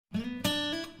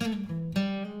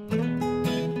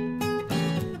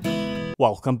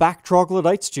Welcome back,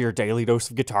 troglodytes, to your daily dose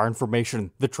of guitar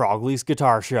information, the Trogly's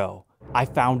Guitar Show. I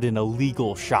found an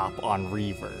illegal shop on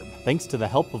Reverb, thanks to the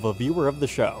help of a viewer of the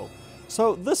show.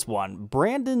 So this one,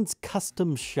 Brandon's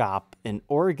Custom Shop in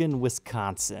Oregon,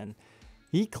 Wisconsin.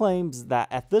 He claims that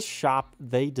at this shop,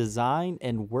 they design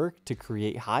and work to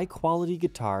create high-quality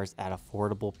guitars at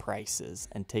affordable prices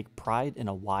and take pride in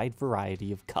a wide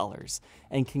variety of colors,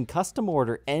 and can custom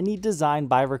order any design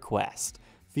by request.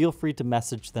 Feel free to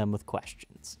message them with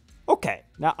questions. Okay,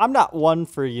 now I'm not one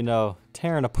for,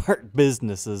 tearing apart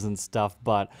businesses and stuff,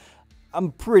 but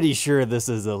I'm pretty sure this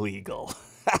is illegal.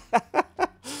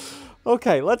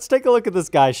 Okay, let's take a look at this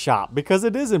guy's shop, because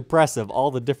it is impressive,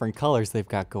 all the different colors they've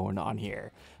got going on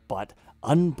here. But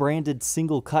Unbranded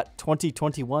Single Cut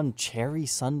 2021 Cherry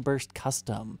Sunburst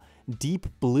Custom, Deep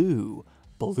Blue,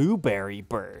 Blueberry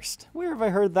Burst. Where have I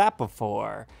heard that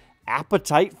before?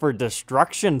 Appetite for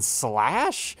Destruction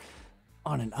Slash?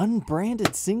 On an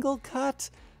unbranded single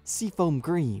cut? Seafoam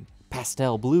Green,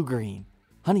 Pastel Blue Green,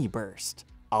 Honey Burst,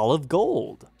 Olive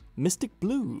Gold, Mystic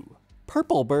Blue,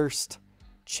 Purple Burst,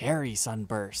 Cherry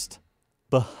Sunburst,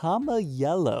 Bahama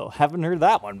Yellow, haven't heard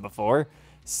that one before,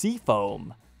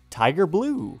 Seafoam, Tiger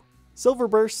Blue, Silver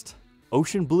Burst,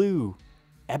 Ocean Blue,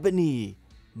 Ebony,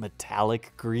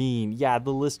 Metallic Green. Yeah,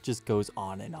 the list just goes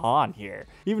on and on here.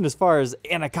 Even as far as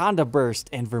Anaconda Burst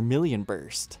and Vermilion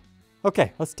Burst.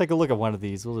 Okay, let's take a look at one of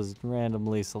these. We'll just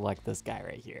randomly select this guy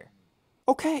right here.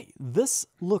 Okay, this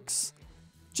looks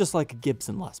just like a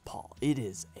Gibson Les Paul. It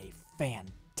is a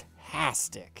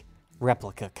fantastic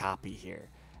replica copy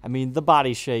here. I mean, the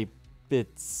body shape,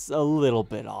 it's a little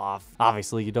bit off.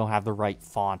 Obviously, you don't have the right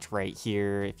font right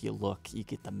here. If you look, you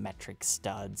get the metric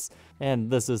studs.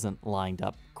 And this isn't lined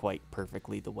up quite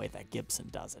perfectly the way that Gibson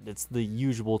does it. It's the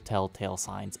usual telltale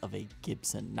signs of a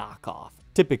Gibson knockoff.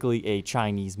 Typically a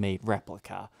Chinese-made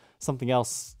replica. Something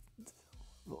else...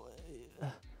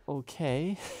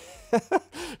 Okay.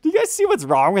 Do you guys see what's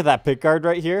wrong with that pickguard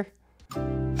right here?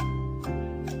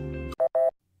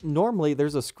 Normally,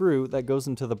 there's a screw that goes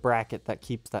into the bracket that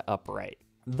keeps that upright.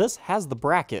 This has the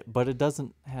bracket, but it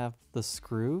doesn't have the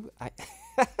screw.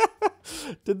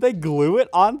 Did they glue it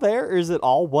on there, or is it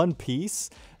all one piece?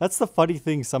 That's the funny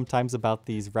thing sometimes about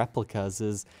these replicas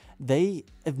is they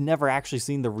have never actually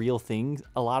seen the real thing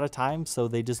a lot of times, so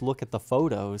they just look at the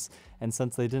photos, and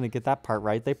since they didn't get that part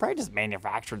right, they probably just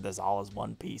manufactured this all as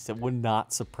one piece. It would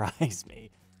not surprise me.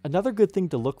 Another good thing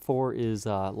to look for is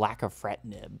lack of fret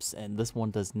nibs, and this one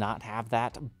does not have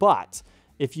that, but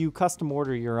if you custom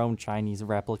order your own Chinese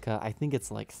replica, I think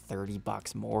it's like 30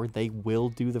 bucks more. They will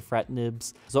do the fret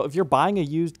nibs. So if you're buying a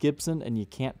used Gibson and you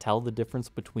can't tell the difference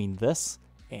between this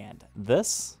and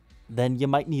this, then you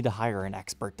might need to hire an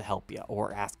expert to help you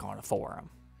or ask on a forum.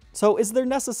 So is there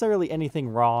necessarily anything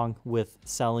wrong with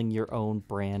selling your own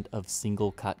brand of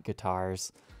single cut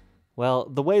guitars? Well,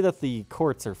 the way that the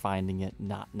courts are finding it,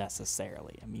 not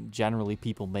necessarily. I mean, generally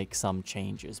people make some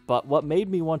changes, but what made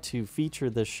me want to feature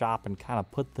this shop and kind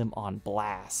of put them on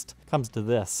blast comes to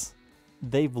this.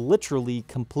 They've literally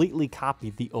completely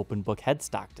copied the open book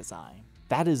headstock design.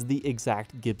 That is the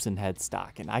exact Gibson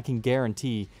headstock, and I can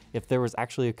guarantee if there was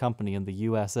actually a company in the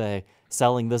USA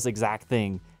selling this exact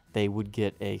thing, they would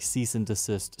get a cease and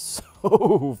desist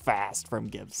so fast from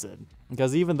Gibson.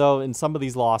 Because even though in some of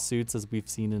these lawsuits, as we've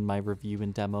seen in my review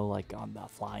and demo, like on the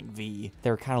Flying V,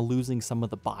 they're kind of losing some of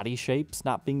the body shapes,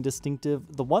 not being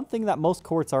distinctive. The one thing that most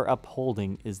courts are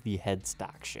upholding is the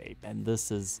headstock shape, and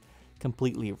this is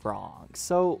completely wrong.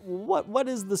 So what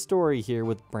is the story here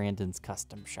with Brandon's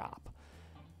Custom Shop?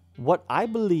 What I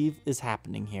believe is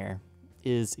happening here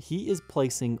is he is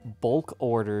placing bulk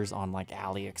orders on like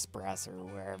AliExpress or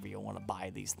wherever you want to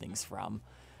buy these things from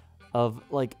of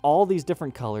like all these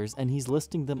different colors, and he's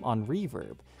listing them on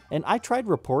Reverb. And I tried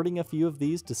reporting a few of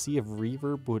these to see if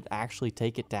Reverb would actually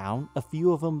take it down. A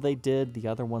few of them they did, the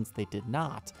other ones they did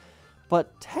not.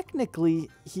 But technically,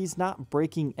 he's not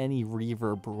breaking any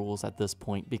Reverb rules at this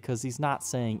point because he's not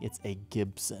saying it's a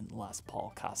Gibson Les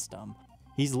Paul custom.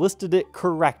 He's listed it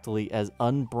correctly as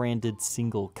unbranded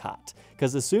single cut.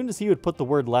 Because as soon as he would put the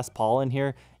word Les Paul in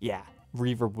here, yeah,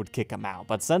 Reverb would kick him out.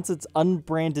 But since it's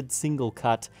unbranded single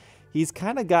cut, he's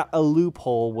kind of got a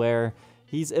loophole where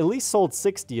he's at least sold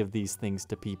 60 of these things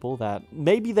to people that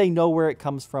maybe they know where it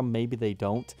comes from, maybe they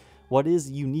don't. What is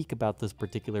unique about this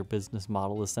particular business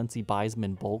model is since he buys them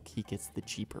in bulk, he gets the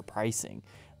cheaper pricing.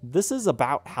 This is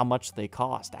about how much they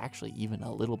cost, actually even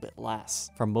a little bit less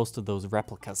from most of those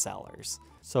replica sellers.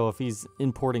 So if he's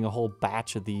importing a whole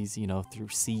batch of these, you know, through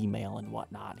sea mail and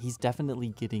whatnot, he's definitely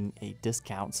getting a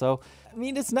discount. So, I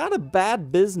mean, it's not a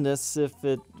bad business if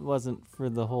it wasn't for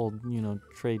the whole, you know,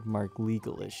 trademark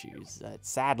legal issues.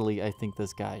 Sadly, I think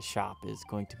this guy's shop is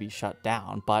going to be shut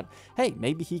down, but hey,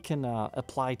 maybe he can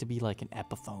apply to be like an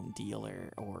Epiphone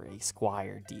dealer or a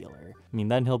Squire dealer. I mean,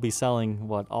 then he'll be selling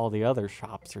what all the other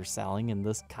shops are selling, and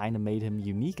this kind of made him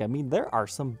unique. I mean, there are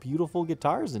some beautiful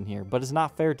guitars in here, but it's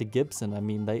not fair to Gibson. I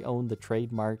mean, they own the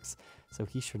trademarks, so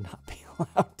he should not be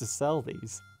allowed to sell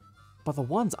these. But the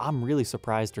ones I'm really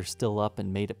surprised are still up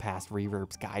and made it past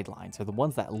Reverb's guidelines are the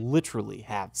ones that literally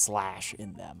have slash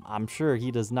in them. I'm sure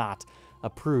he does not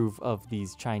approve of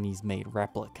these Chinese-made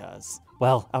replicas.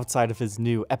 Well, outside of his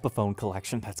new Epiphone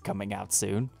collection that's coming out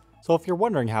soon. So if you're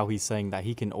wondering how he's saying that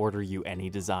he can order you any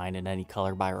design in any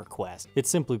color by request, it's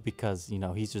simply because, you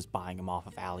know, he's just buying them off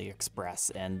of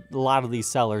AliExpress, and a lot of these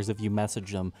sellers, if you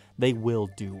message them, they will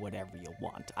do whatever you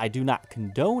want. I do not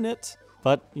condone it,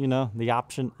 but, you know, the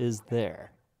option is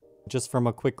there. Just from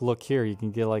a quick look here, you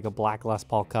can get like a black Les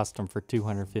Paul Custom for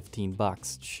 215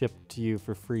 bucks, shipped to you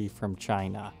for free from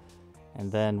China.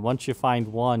 And then once you find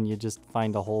one, you just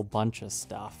find a whole bunch of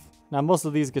stuff. Now, most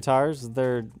of these guitars,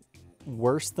 they're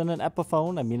worse than an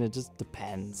Epiphone. I mean, it just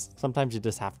depends. Sometimes you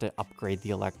just have to upgrade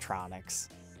the electronics.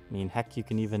 I mean, heck, you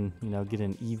can even, you know, get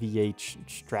an EVH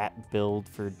Strat build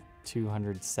for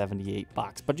 278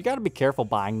 bucks. But you got to be careful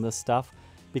buying this stuff,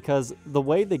 because the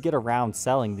way they get around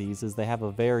selling these is they have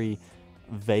a very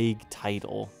vague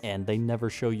title and they never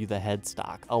show you the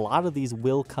headstock. A lot of these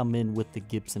will come in with the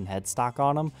Gibson headstock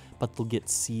on them, but they'll get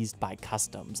seized by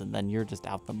customs, and then you're just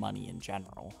out the money in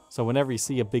general. So whenever you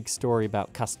see a big story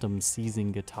about customs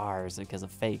seizing guitars because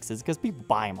of fakes, it's because people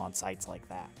buy them on sites like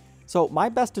that. So my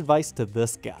best advice to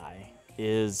this guy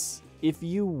is, if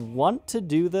you want to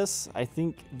do this, I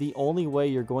think the only way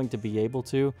you're going to be able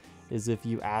to is if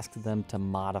you ask them to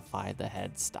modify the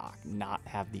headstock, not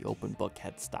have the open book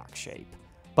headstock shape.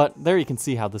 But there you can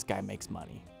see how this guy makes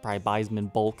money. Probably buys them in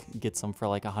bulk, gets them for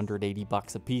like 180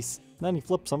 bucks a piece, then he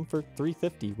flips them for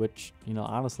 350, which, you know,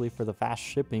 honestly, for the fast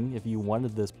shipping, if you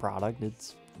wanted this product,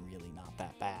 it's really not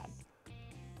that bad.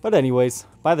 But anyways,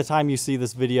 by the time you see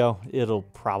this video, it'll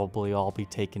probably all be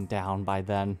taken down by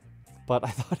then. But I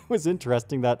thought it was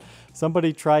interesting that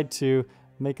somebody tried to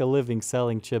make a living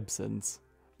selling Chibsons.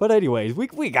 But anyways,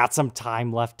 we got some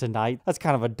time left tonight. That's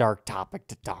kind of a dark topic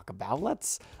to talk about.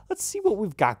 Let's see what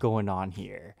we've got going on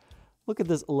here. Look at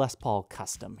this Les Paul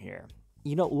Custom here.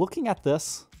 You know, looking at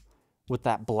this with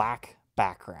that black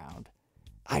background,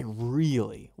 I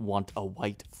really want a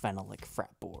white phenolic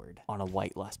fretboard on a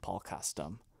white Les Paul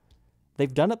Custom.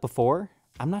 They've done it before.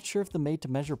 I'm not sure if the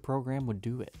made-to-measure program would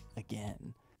do it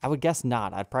again. I would guess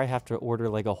not. I'd probably have to order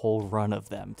like a whole run of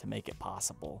them to make it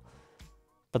possible.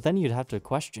 But then you'd have to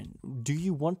question, do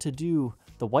you want to do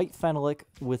the white phenolic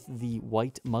with the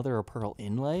white mother of pearl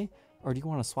inlay, or do you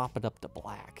want to swap it up to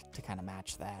black to kind of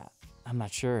match that? I'm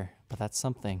not sure, but that's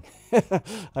something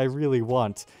I really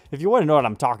want. If you want to know what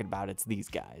I'm talking about, it's these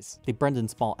guys. The Brendan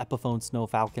Small Epiphone Snow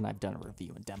Falcon, I've done a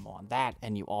review and demo on that,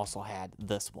 and you also had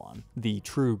this one, the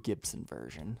true Gibson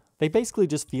version. They basically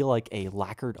just feel like a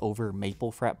lacquered over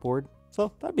maple fretboard,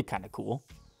 so that'd be kind of cool.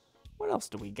 What else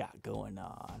do we got going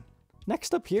on?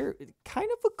 Next up here, kind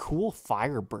of a cool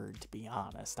Firebird, to be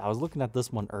honest. I was looking at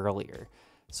this one earlier.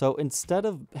 So instead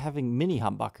of having mini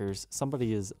humbuckers,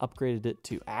 somebody has upgraded it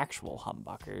to actual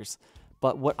humbuckers.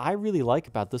 But what I really like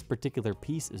about this particular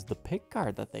piece is the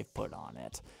pickguard that they've put on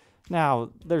it.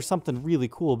 Now, there's something really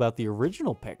cool about the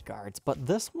original pickguards, but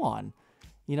this one,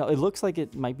 you know, it looks like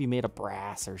it might be made of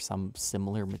brass or some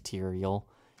similar material.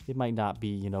 It might not be,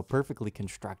 you know, perfectly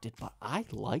constructed, but I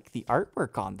like the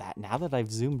artwork on that now that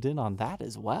I've zoomed in on that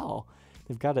as well.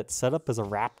 They've got it set up as a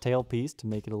wrap tail piece to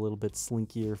make it a little bit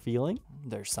slinkier feeling.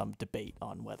 There's some debate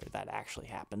on whether that actually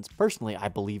happens. Personally, I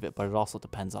believe it, but it also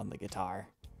depends on the guitar.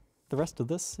 The rest of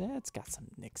this, it's got some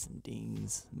nicks and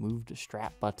dings. Moved a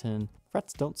strap button.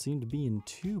 Frets don't seem to be in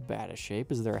too bad a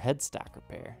shape. Is there a headstock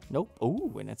repair? Nope.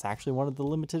 Oh, and it's actually one of the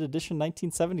limited edition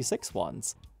 1976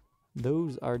 ones.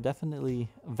 Those are definitely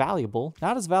valuable.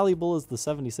 Not as valuable as the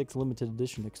 76 limited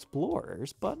edition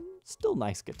Explorers, but still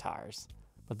nice guitars.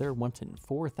 But they're wanting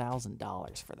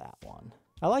 $4,000 for that one.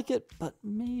 I like it, but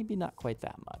maybe not quite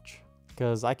that much.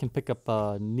 Because I can pick up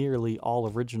a nearly all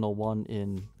original one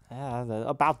in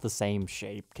about the same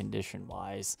shape,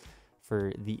 condition-wise,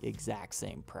 for the exact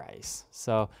same price.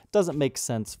 So it doesn't make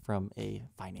sense from a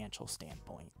financial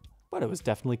standpoint. But it was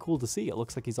definitely cool to see. It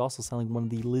looks like he's also selling one of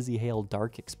the Lizzie Hale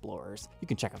Dark Explorers. You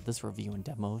can check out this review and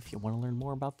demo if you want to learn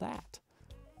more about that.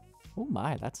 Oh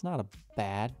my, that's not a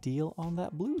bad deal on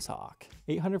that Blues Hawk.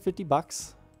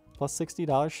 $850 plus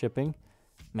 $60 shipping.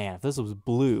 Man, if this was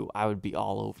blue, I would be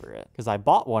all over it. Because I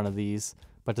bought one of these,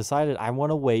 but decided I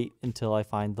want to wait until I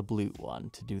find the blue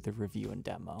one to do the review and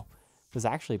demo. This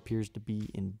actually appears to be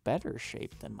in better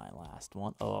shape than my last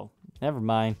one. Oh, never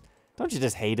mind. Don't you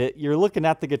just hate it? You're looking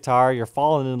at the guitar, you're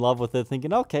falling in love with it,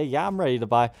 thinking, okay, yeah, I'm ready to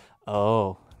buy.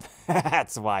 Oh,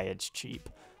 that's why it's cheap.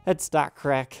 Headstock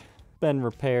crack, been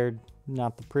repaired.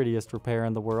 Not the prettiest repair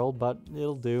in the world, but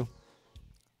it'll do.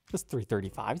 This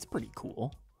 335 is pretty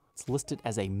cool. It's listed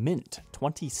as a mint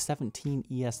 2017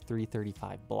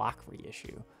 ES335 block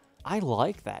reissue. I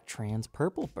like that trans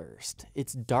purple burst.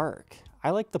 It's dark.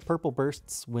 I like the purple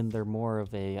bursts when they're more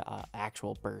of a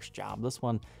actual burst job. This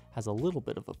one has a little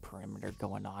bit of a perimeter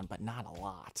going on, but not a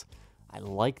lot. I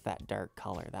like that dark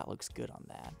color. That looks good on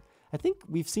that. I think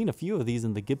we've seen a few of these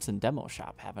in the Gibson demo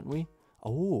shop, haven't we?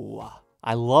 Oh,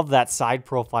 I love that side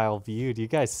profile view. Do you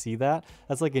guys see that?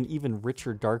 That's like an even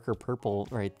richer, darker purple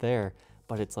right there,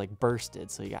 but it's like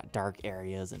bursted. So you got dark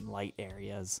areas and light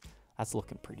areas. That's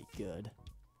looking pretty good.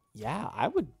 Yeah, I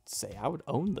would say I would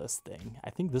own this thing. I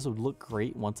think this would look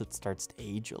great once it starts to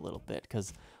age a little bit,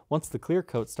 because once the clear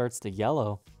coat starts to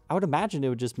yellow, I would imagine it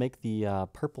would just make the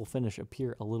purple finish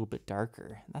appear a little bit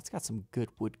darker. And that's got some good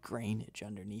wood grainage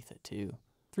underneath it too.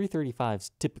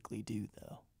 335s typically do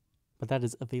though. But that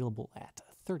is available at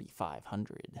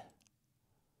 $3,500.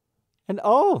 And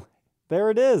oh, there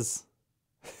it is.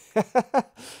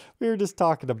 We were just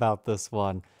talking about this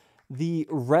one. The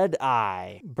Red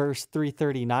Eye Burst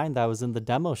 339 that was in the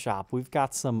demo shop. We've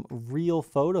got some real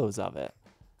photos of it.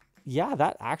 Yeah,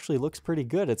 that actually looks pretty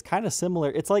good. It's kind of similar.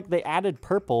 It's like they added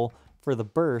purple for the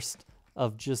burst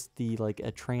of just the like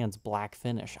a trans black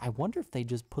finish. I wonder if they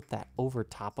just put that over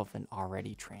top of an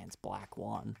already trans black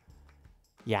one.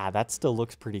 Yeah, that still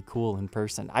looks pretty cool in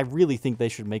person. I really think they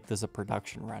should make this a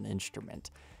production run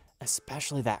instrument.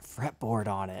 Especially that fretboard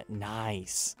on it.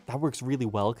 Nice. That works really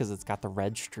well because it's got the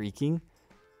red streaking.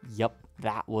 Yep,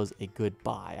 that was a good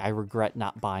buy. I regret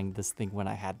not buying this thing when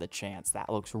I had the chance. That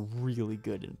looks really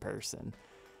good in person.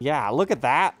 Yeah, look at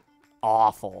that.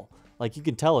 Awful. Like, you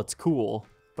can tell it's cool,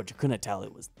 but you couldn't tell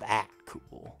it was that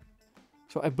cool.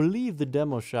 So I believe the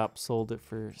demo shop sold it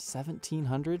for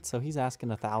 $1,700, so he's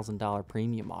asking a $1,000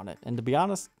 premium on it. And to be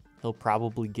honest, he'll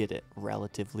probably get it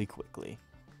relatively quickly.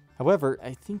 However,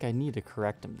 I think I need to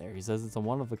correct him there. He says it's a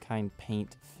one-of-a-kind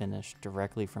paint finish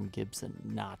directly from Gibson,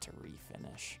 not a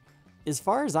refinish. As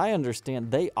far as I understand,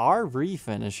 they are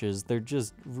refinishes. They're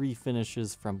just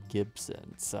refinishes from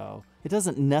Gibson, so it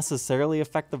doesn't necessarily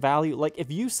affect the value. Like,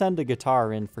 if you send a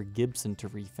guitar in for Gibson to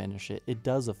refinish it, it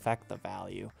does affect the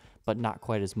value, but not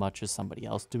quite as much as somebody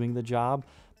else doing the job.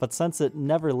 But since it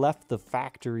never left the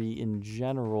factory in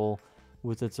general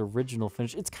with its original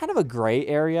finish, it's kind of a gray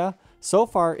area. So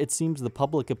far, it seems the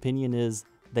public opinion is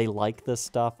they like this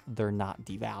stuff, they're not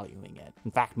devaluing it. In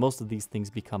fact, most of these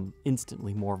things become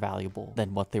instantly more valuable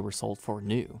than what they were sold for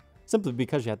new. Simply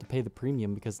because you have to pay the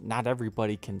premium, because not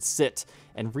everybody can sit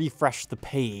and refresh the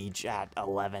page at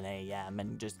 11 a.m.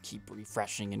 and just keep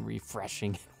refreshing and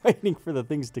refreshing and waiting for the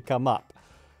things to come up.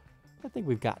 I think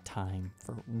we've got time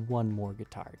for one more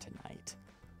guitar tonight.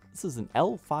 This is an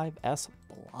L5S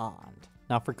Blonde.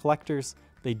 Now for collectors,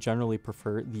 they generally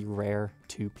prefer the rare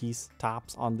two-piece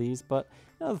tops on these, but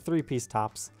you know, the three-piece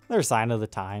tops, they're a sign of the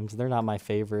times. They're not my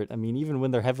favorite. I mean, even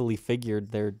when they're heavily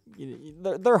figured,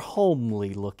 they're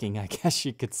homely looking, I guess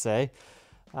you could say.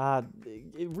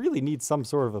 It really needs some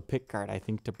sort of a pickguard, I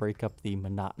think, to break up the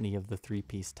monotony of the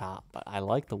three-piece top, but I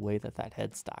like the way that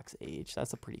headstock's aged.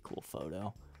 That's a pretty cool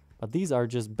photo. But these are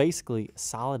just basically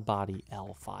solid body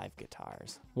L5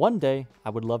 guitars. One day, I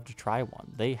would love to try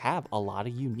one. They have a lot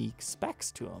of unique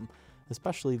specs to them,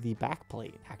 especially the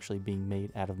backplate actually being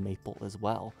made out of maple as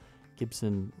well.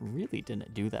 Gibson really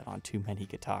didn't do that on too many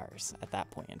guitars at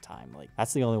that point in time. Like,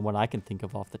 that's the only one I can think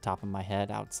of off the top of my head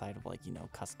outside of, like, you know,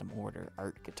 custom order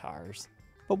art guitars.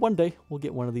 But one day we'll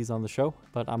get one of these on the show,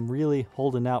 but I'm really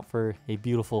holding out for a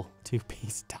beautiful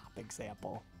two-piece top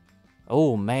example.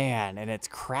 Oh man, and it's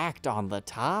cracked on the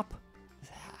top?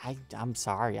 I'm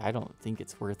sorry, I don't think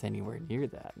it's worth anywhere near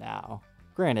that now.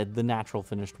 Granted, the natural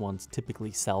finished ones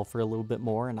typically sell for a little bit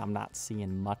more, and I'm not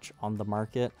seeing much on the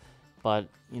market. But,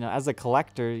 you know, as a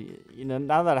collector, you know,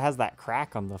 now that it has that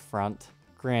crack on the front,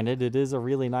 granted, it is a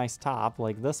really nice top,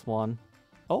 like this one.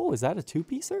 Oh, is that a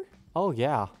two-piecer? Oh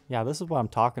yeah, yeah, this is what I'm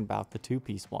talking about, the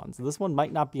two-piece ones. This one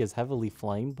might not be as heavily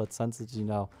flamed, but since it's, you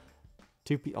know,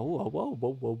 oh,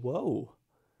 whoa.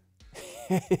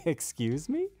 Excuse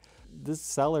me? This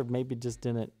seller maybe just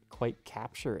didn't quite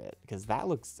capture it, because that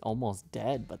looks almost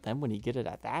dead, but then when you get it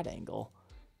at that angle,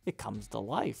 it comes to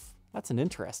life. That's an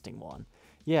interesting one.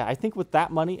 Yeah, I think with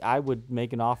that money, I would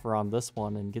make an offer on this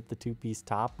one and get the two-piece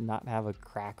top, not have a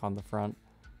crack on the front.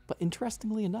 But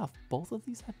interestingly enough, both of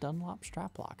these had Dunlop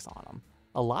strap locks on them.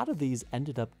 A lot of these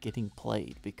ended up getting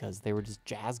played because they were just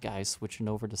jazz guys switching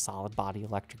over to solid body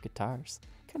electric guitars.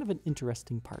 Kind of an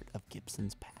interesting part of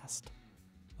Gibson's past.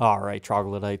 Alright,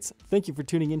 troglodytes, thank you for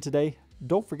tuning in today.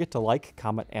 Don't forget to like,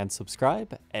 comment, and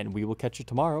subscribe, and we will catch you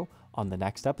tomorrow on the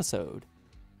next episode.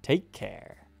 Take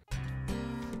care.